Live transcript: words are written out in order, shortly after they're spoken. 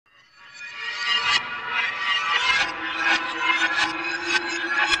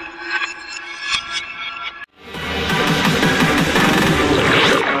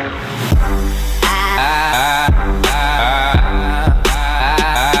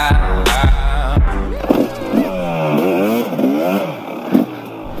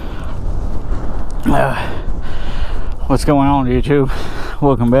What's going on, YouTube?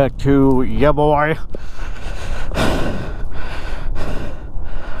 Welcome back to Ya Boy.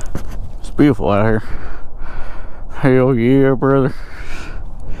 It's beautiful out here. Hell yeah, brother.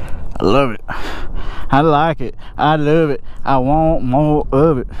 I love it. I like it. I love it. I want more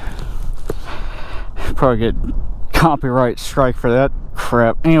of it. Probably get copyright strike for that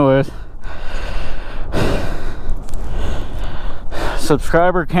crap. Anyways,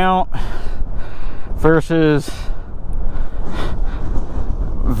 subscriber count versus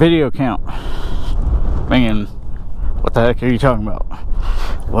video count. Man, what the heck are you talking about?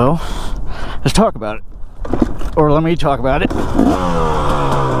 Well, let's talk about it. Or let me talk about it.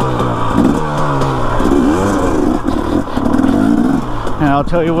 And I'll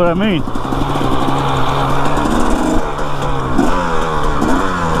tell you what I mean.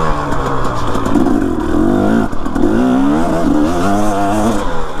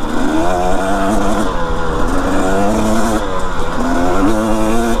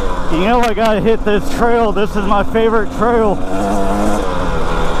 You know, I gotta hit this trail. This is my favorite trail.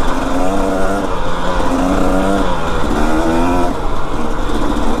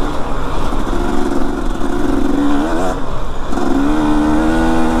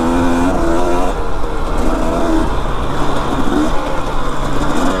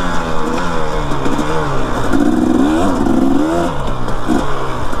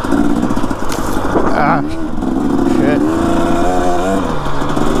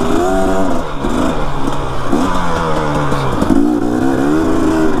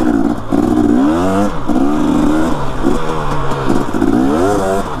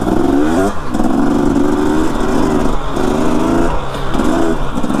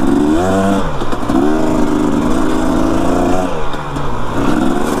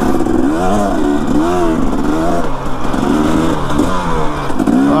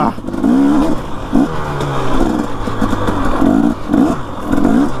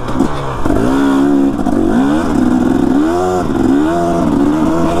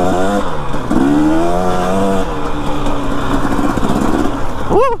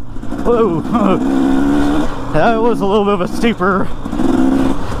 That was a little bit of a steeper.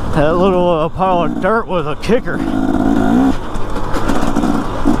 That little pile of dirt was a kicker.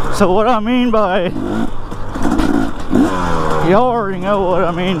 So what I mean by, y'all already know what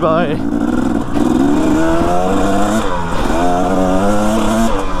I mean by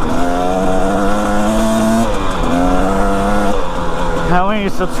how many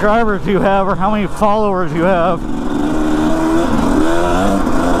subscribers you have or how many followers you have.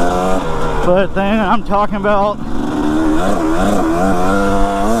 But then I'm talking about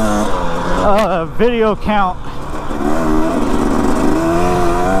video count.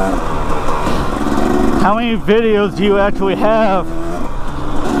 How many videos do you actually have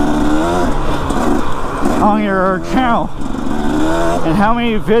on your channel? And how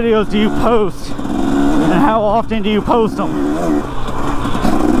many videos do you post? And how often do you post them?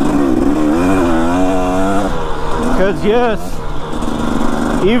 Because yes,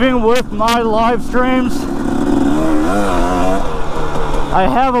 even with my live streams, I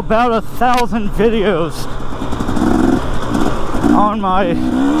have about 1,000 videos on my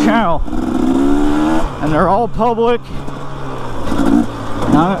channel, and they're all public.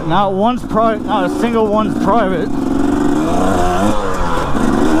 Not one's private, not a single one's private.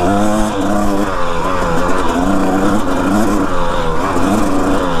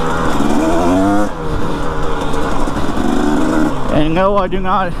 And no, I do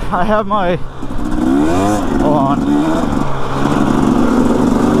not. I have my, hold on.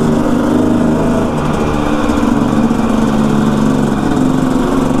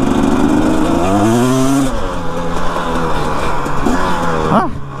 Huh?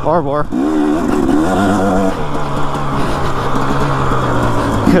 Barbor.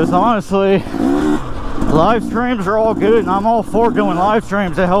 Because honestly, live streams are all good, and I'm all for doing live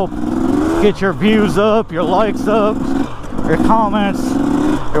streams to help get your views up, your likes up, your comments,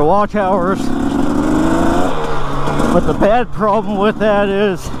 your watch hours. But the bad problem with that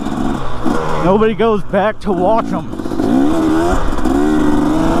is nobody goes back to watch them.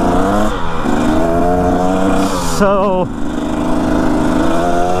 So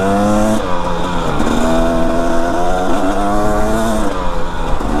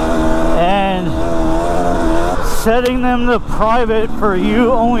and setting them to private for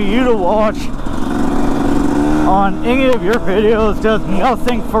you, only you to watch on any of your videos does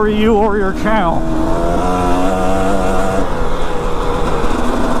nothing for you or your channel.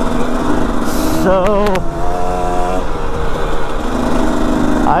 So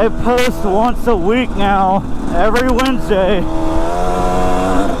I post once a week now, every Wednesday.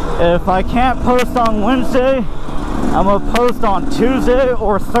 If I can't post on Wednesday, I'm gonna post on Tuesday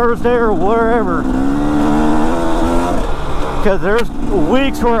or Thursday or wherever, because there's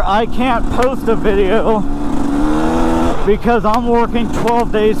weeks where I can't post a video because I'm working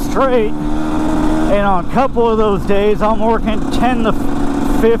 12 days straight, and on a couple of those days I'm working 10 to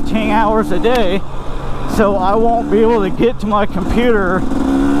 15 hours a day, so I won't be able to get to my computer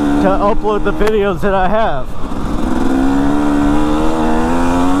to upload the videos that I have.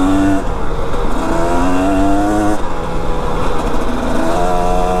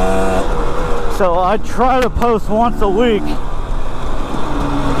 So I try to post once a week,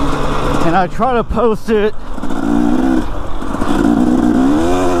 and I try to post it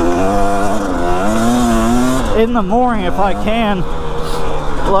in the morning if I can.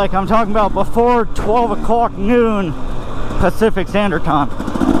 Like I'm talking about before 12 o'clock noon Pacific Standard Time.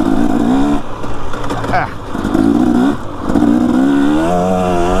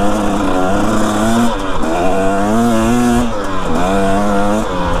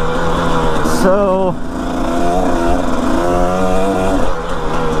 So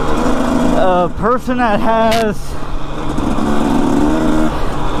a person that has,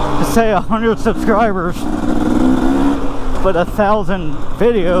 say, 100 subscribers but 1,000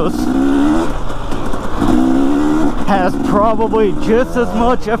 videos has probably just as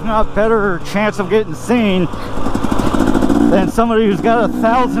much, if not better, chance of getting seen than somebody who's got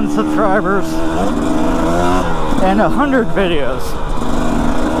 1,000 subscribers and 100 videos.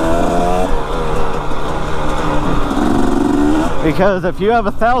 Because if you have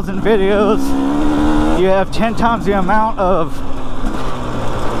 1,000 videos, you have 10 times the amount of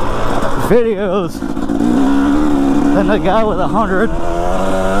videos than the guy with 100,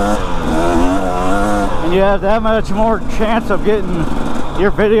 and you have that much more chance of getting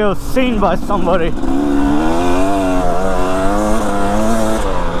your video seen by somebody.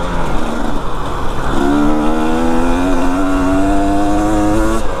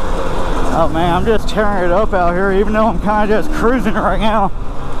 Oh man, I'm just tearing it up out here, even though I'm kind of just cruising right now.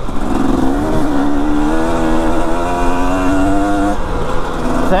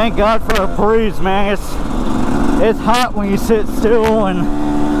 Thank God for a breeze, man. It's hot when you sit still, and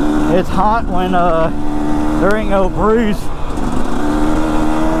it's hot when there ain't no breeze.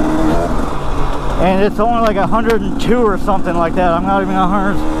 And it's only like 102 or something like that. I'm not even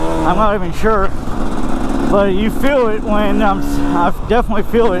 100. I'm not even sure. But you feel it when I definitely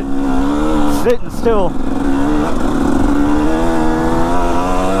feel it sitting still.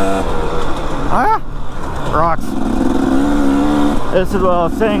 Ah, rocks. This is what I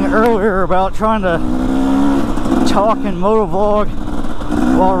was saying earlier about trying to talk and motovlog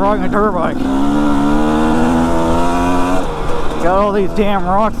while riding a dirt bike. Got all these damn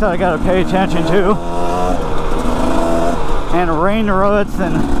rocks that I gotta pay attention to, and rain ruts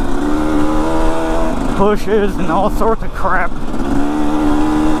and bushes and all sorts of crap.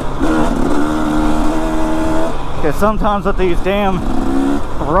 Because sometimes with these damn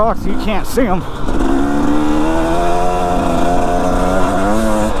rocks you can't see them.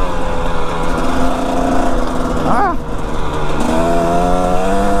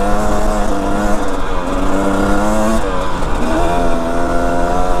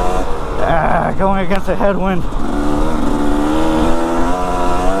 Going against a headwind.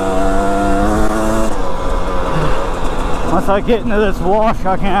 Once I get into this wash,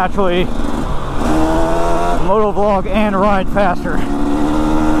 I can actually motovlog and ride faster.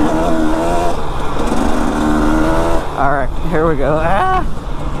 Alright, here we go.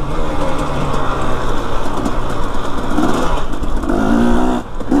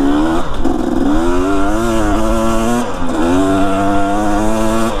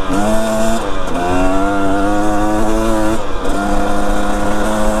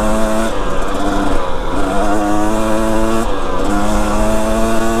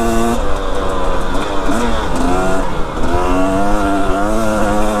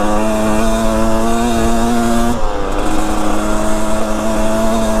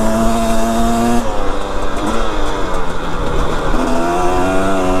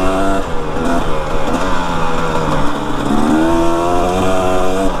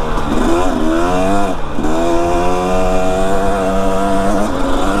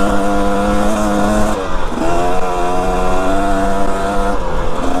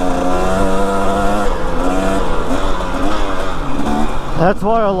 That's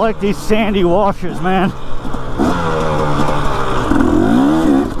why I like these sandy washes, man.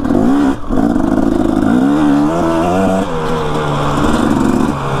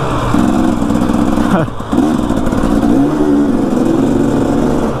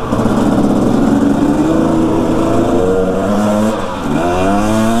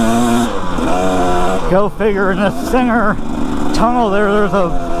 Go figure, in the Singer tunnel there's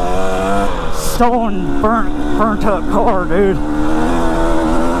a stolen, burnt up car, dude.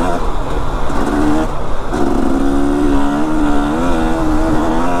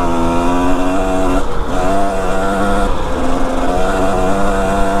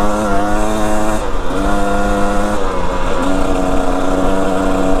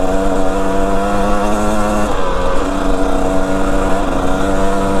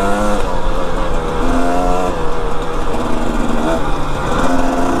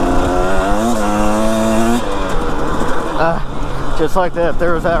 Just like that,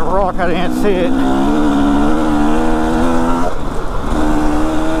 there was that rock, I didn't see it.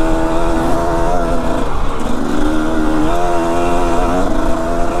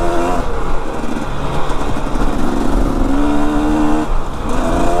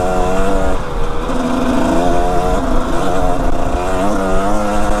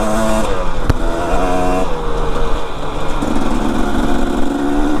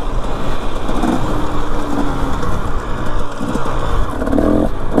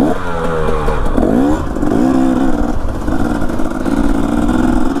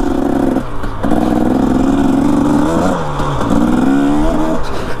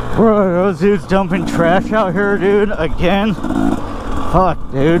 Bro, those dudes dumping trash out here, dude, again? Fuck,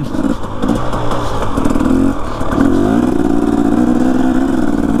 dude.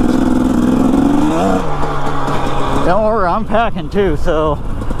 Don't worry, I'm packing too, so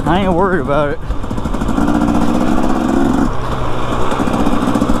I ain't worried about it.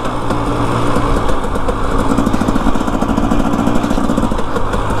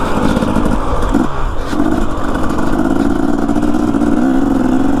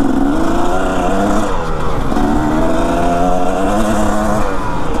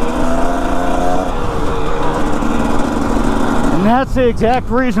 That's the exact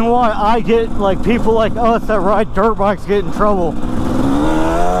reason why I get, like, people like us that ride dirt bikes get in trouble.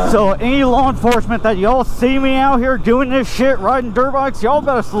 So any law enforcement that y'all see me out here doing this shit, riding dirt bikes, y'all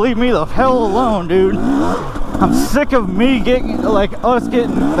better leave me the hell alone, dude. I'm sick of me getting, like, us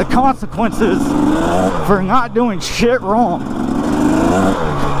getting the consequences for not doing shit wrong.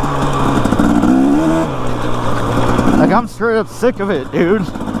 Like, I'm straight up sick of it, dude.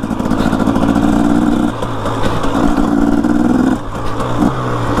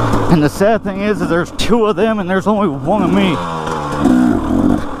 And the sad thing is there's two of them and there's only one of me.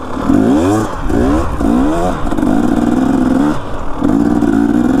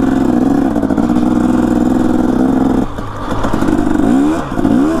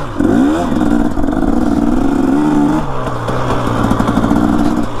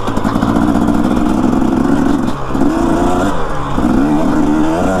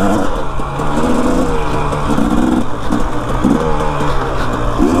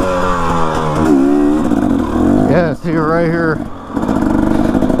 Yeah, see right here.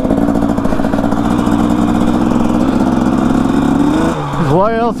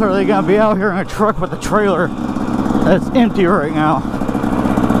 Why else are they gonna be out here in a truck with a trailer that's empty right now?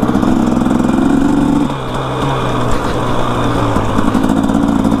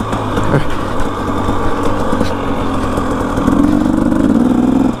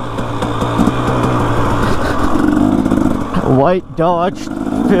 White Dodge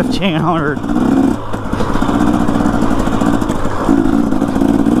 1500.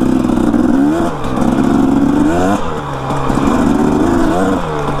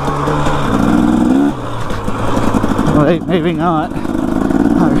 Wait, maybe not.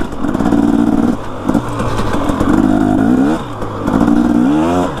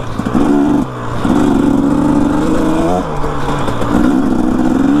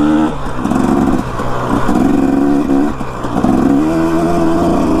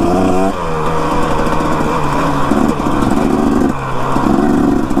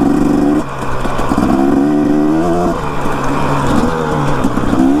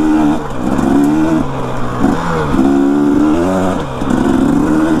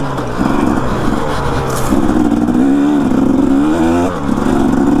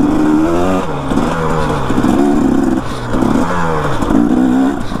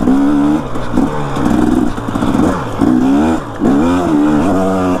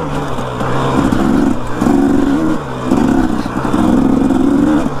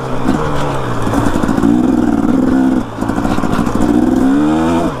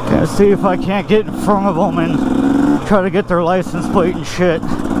 See if I can't get in front of them and try to get their license plate and shit.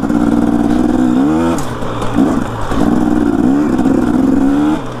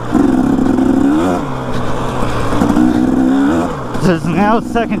 This is now the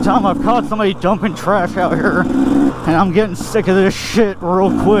second time I've caught somebody dumping trash out here, and I'm getting sick of this shit real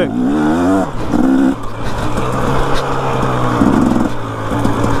quick.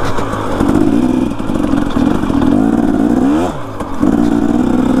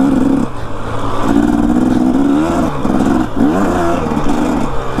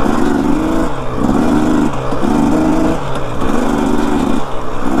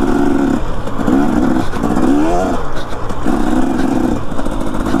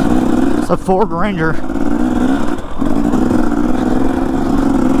 a Ford Ranger.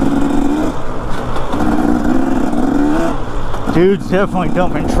 Dude's definitely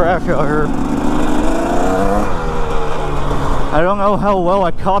dumping trash out here. I don't know how well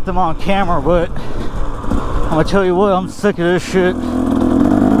I caught them on camera, but I'm gonna tell you what, I'm sick of this shit.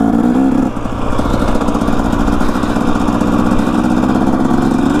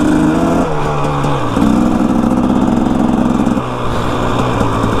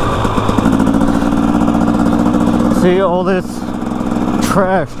 See all this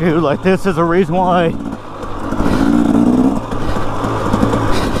trash, dude, like this is the reason why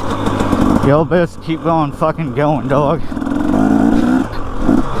y'all best keep on fucking going, dog.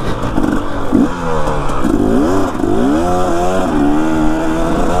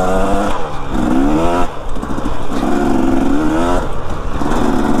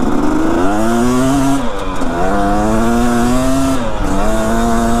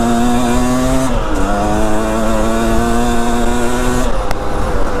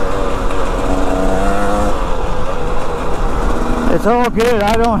 It's all good.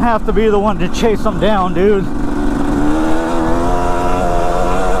 I don't have to be the one to chase them down, dude.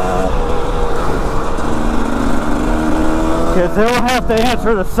 Because they'll have to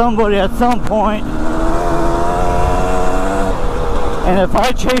answer to somebody at some point. And if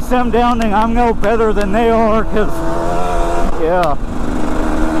I chase them down, then I'm no better than they are, because, yeah.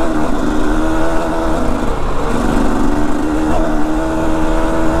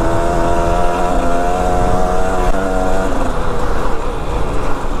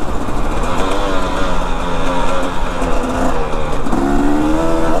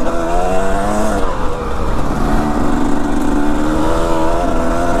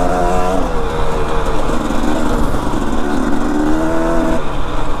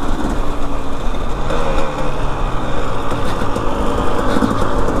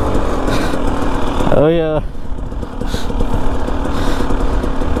 Oh yeah,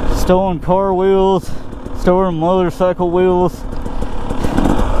 stolen car wheels, stolen motorcycle wheels.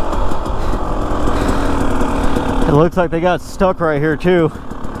 It looks like they got stuck right here too.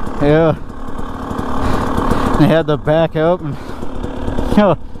 Yeah, they had to back up and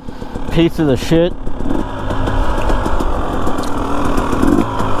piece of the shit.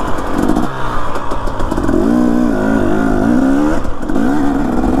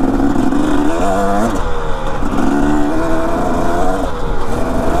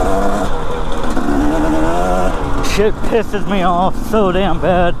 Shit pisses me off so damn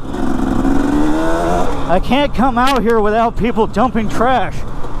bad. I can't come out here without people dumping trash.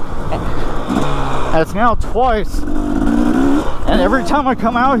 That's now twice. And every time I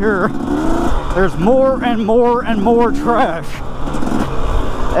come out here, there's more and more and more trash.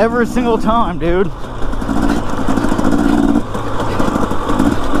 Every single time, dude.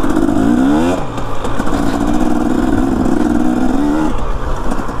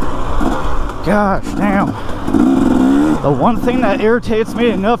 Gosh damn. The one thing that irritates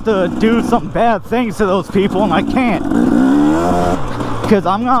me enough to do some bad things to those people, and I can't. Because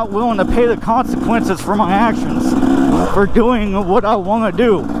I'm not willing to pay the consequences for my actions. For doing what I want to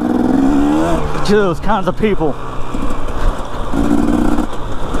do to those kinds of people.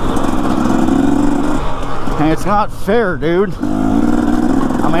 And it's not fair, dude.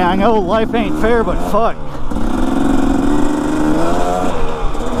 I mean, I know life ain't fair, but fuck.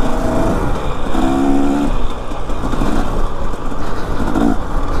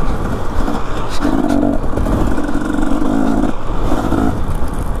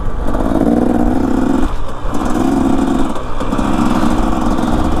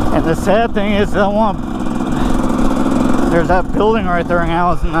 The sad thing is, there's that building right there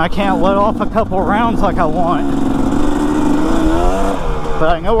now, and I can't let off a couple rounds like I want.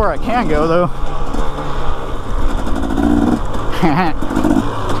 But I know where I can go, though.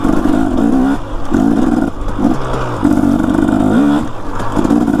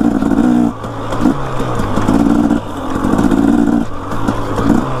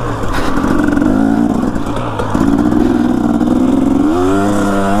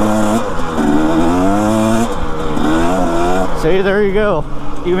 See, there you go.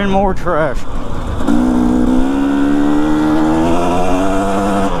 Even more trash.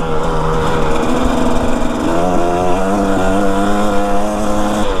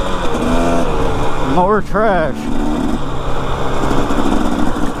 More trash.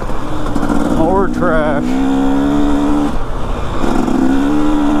 More trash.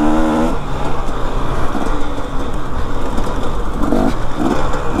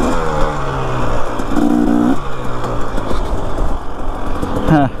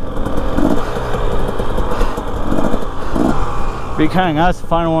 kind of nice to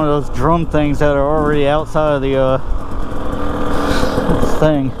find one of those drum things that are already outside of the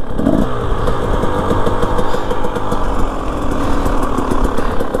thing.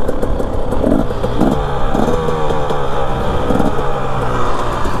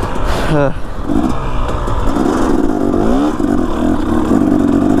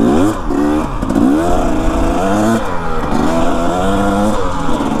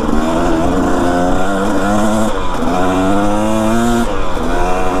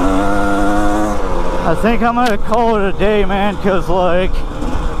 I think I'm gonna call it a day, man, because like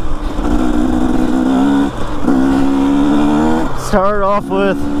started off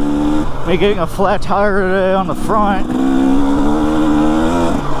with me getting a flat tire today on the front,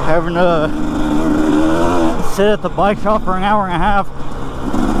 having to sit at the bike shop for an hour and a half,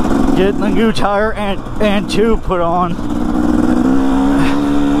 getting the new tire and tube put on,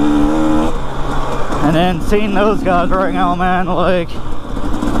 and then seeing those guys right now, man, like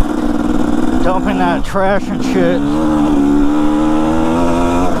dumping that trash and shit.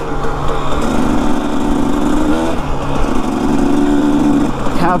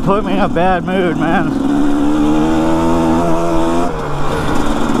 Kind of put me in a bad mood, man.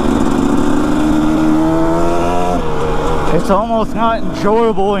 It's almost not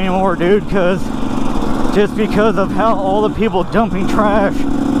enjoyable anymore, dude, just because of how all the people dumping trash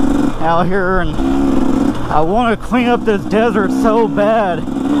out here, and I want to clean up this desert so bad.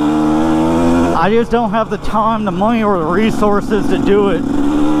 I just don't have the time, the money, or the resources to do it.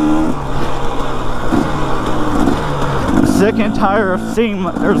 I'm sick and tired of seeing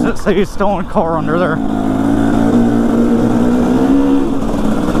there's a stolen car under there.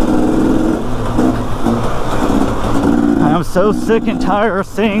 I'm so sick and tired of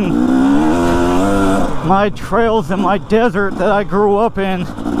seeing my trails in my desert that I grew up in.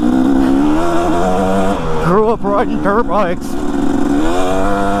 Grew up riding dirt bikes.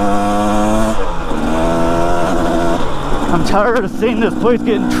 I'm tired of seeing this place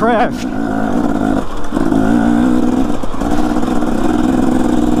getting trashed.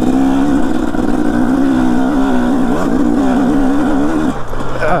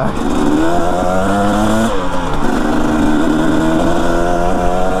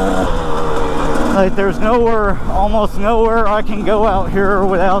 Like, there's nowhere, almost nowhere I can go out here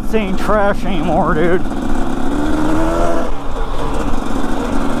without seeing trash anymore, dude.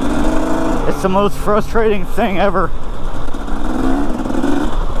 It's the most frustrating thing ever.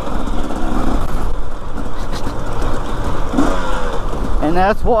 And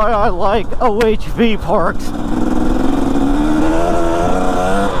that's why I like OHV parks.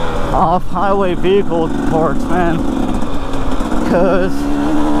 Off-highway vehicle parks, man. Because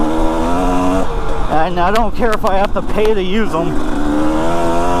and I don't care if I have to pay to use them.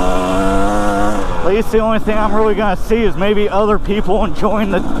 At least the only thing I'm really gonna see is maybe other people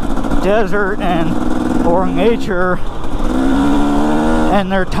enjoying the desert and or nature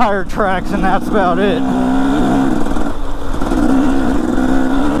and their tire tracks, and that's about it.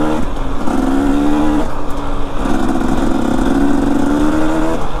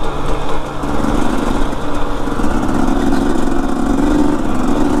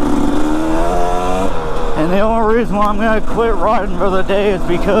 And the only reason why I'm going to quit riding for the day is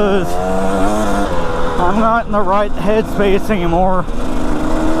because I'm not in the right headspace anymore.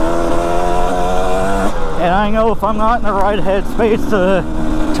 And I know if I'm not in the right headspace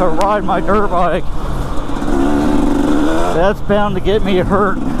to ride my dirt bike, that's bound to get me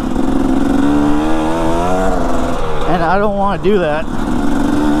hurt. And I don't want to do that.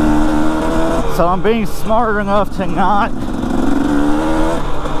 So I'm being smart enough to not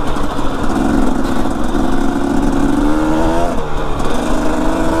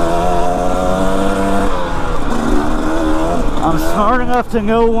I'm smart enough to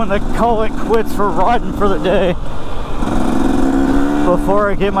know when to call it quits for riding for the day before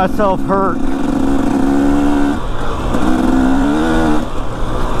I get myself hurt.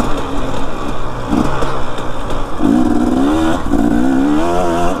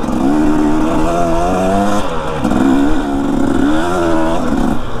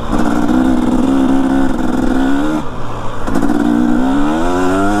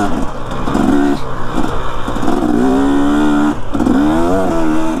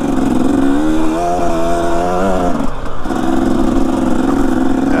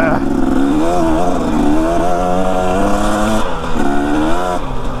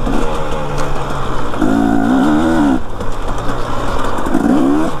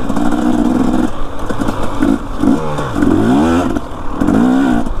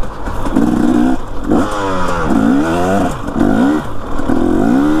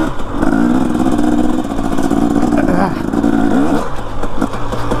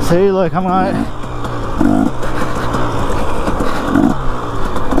 See, look, I'm not.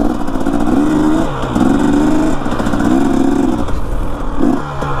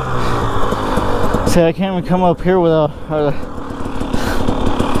 See, I can't even come up here without.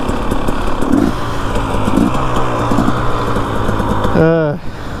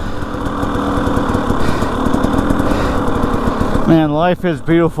 Man, life is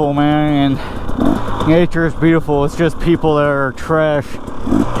beautiful, man, and nature is beautiful. It's just people that are trash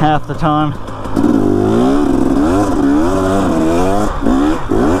half the time.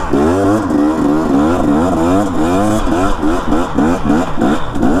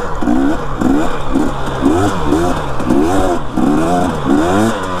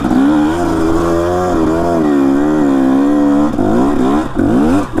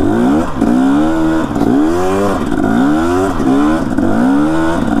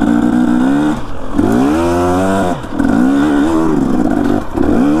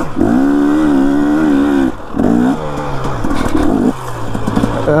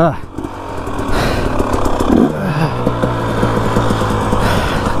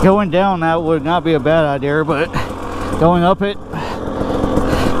 Going down that would not be a bad idea, but going up it,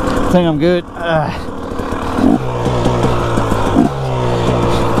 I think I'm good.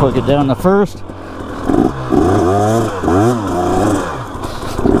 Quick it down to first.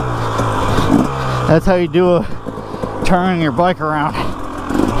 That's how you do a turning your bike around.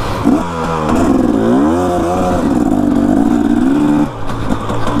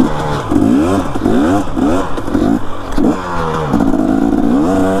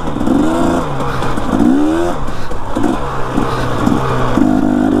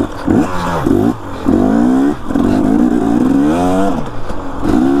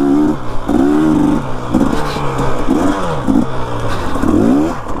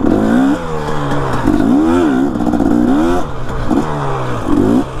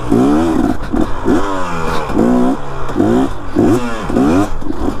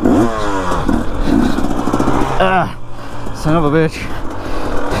 Son of a bitch.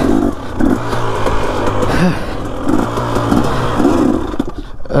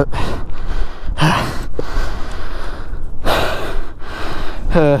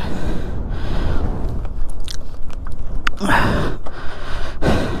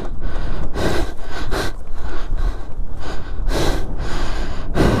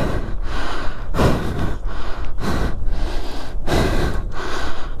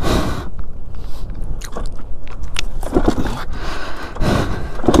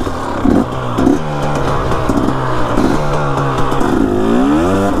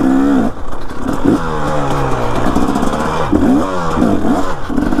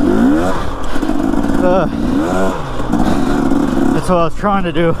 That's what I was trying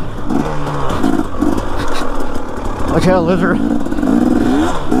to do. Watch out, lizard.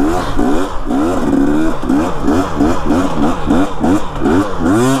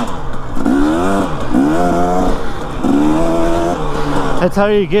 That's how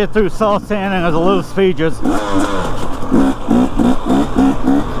you get through soft sanding at a low speed. Just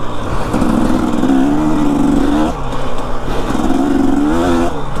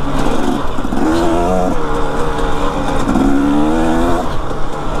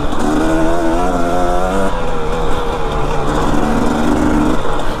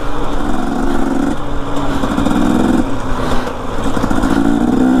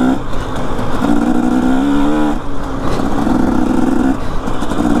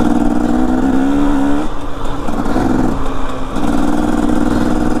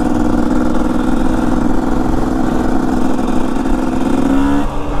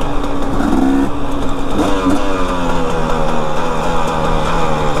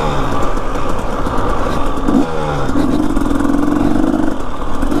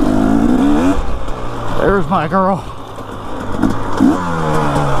there's my girl.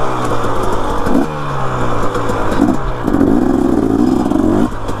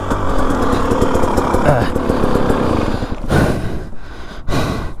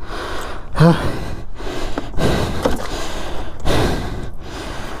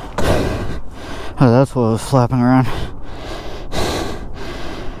 Oh, that's what was flapping around.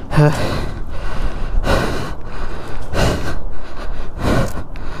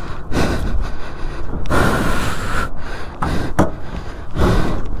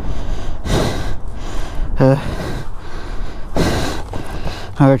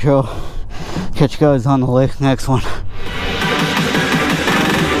 Alright, y'all. Catch you guys on the next one.